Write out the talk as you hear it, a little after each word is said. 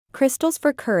Crystals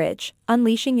for Courage,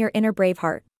 Unleashing Your Inner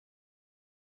Braveheart.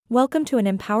 Welcome to an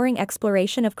empowering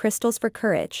exploration of crystals for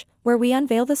courage, where we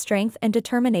unveil the strength and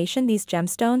determination these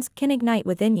gemstones can ignite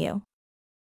within you.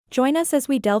 Join us as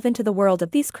we delve into the world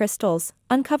of these crystals,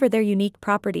 uncover their unique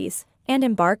properties, and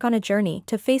embark on a journey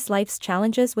to face life's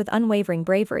challenges with unwavering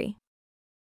bravery.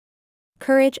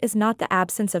 Courage is not the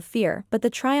absence of fear but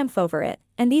the triumph over it,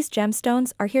 and these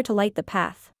gemstones are here to light the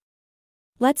path.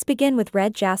 Let's begin with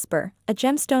red jasper, a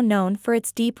gemstone known for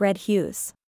its deep red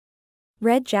hues.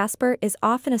 Red jasper is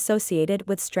often associated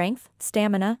with strength,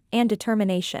 stamina, and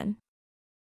determination.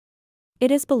 It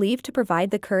is believed to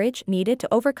provide the courage needed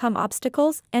to overcome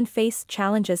obstacles and face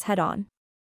challenges head-on.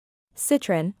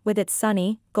 Citron, with its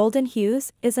sunny, golden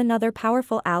hues, is another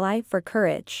powerful ally for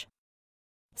courage.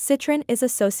 Citron is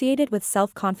associated with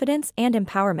self-confidence and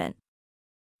empowerment.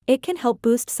 It can help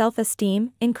boost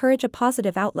self-esteem, encourage a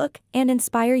positive outlook, and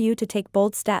inspire you to take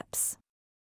bold steps.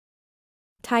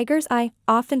 Tiger's eye,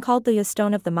 often called the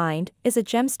stone of the mind, is a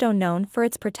gemstone known for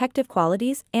its protective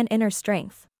qualities and inner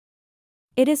strength.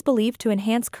 It is believed to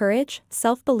enhance courage,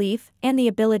 self-belief, and the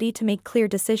ability to make clear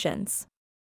decisions.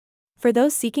 For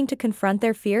those seeking to confront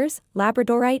their fears,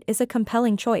 labradorite is a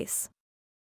compelling choice.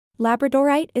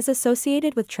 Labradorite is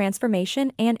associated with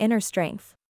transformation and inner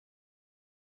strength.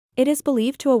 It is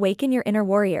believed to awaken your inner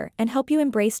warrior and help you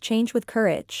embrace change with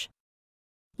courage.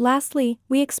 Lastly,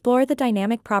 we explore the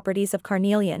dynamic properties of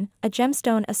carnelian, a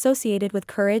gemstone associated with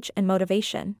courage and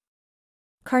motivation.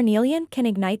 Carnelian can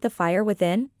ignite the fire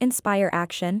within, inspire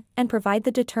action, and provide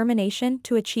the determination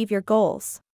to achieve your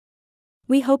goals.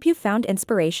 We hope you found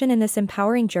inspiration in this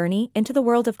empowering journey into the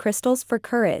world of crystals for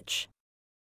courage.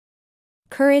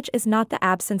 Courage is not the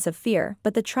absence of fear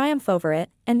but the triumph over it,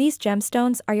 and these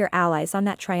gemstones are your allies on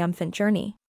that triumphant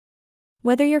journey.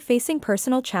 Whether you're facing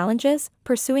personal challenges,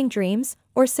 pursuing dreams,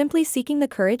 or simply seeking the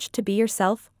courage to be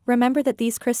yourself, remember that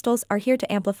these crystals are here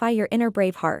to amplify your inner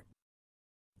brave heart.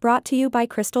 Brought to you by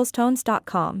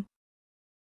crystalstones.com.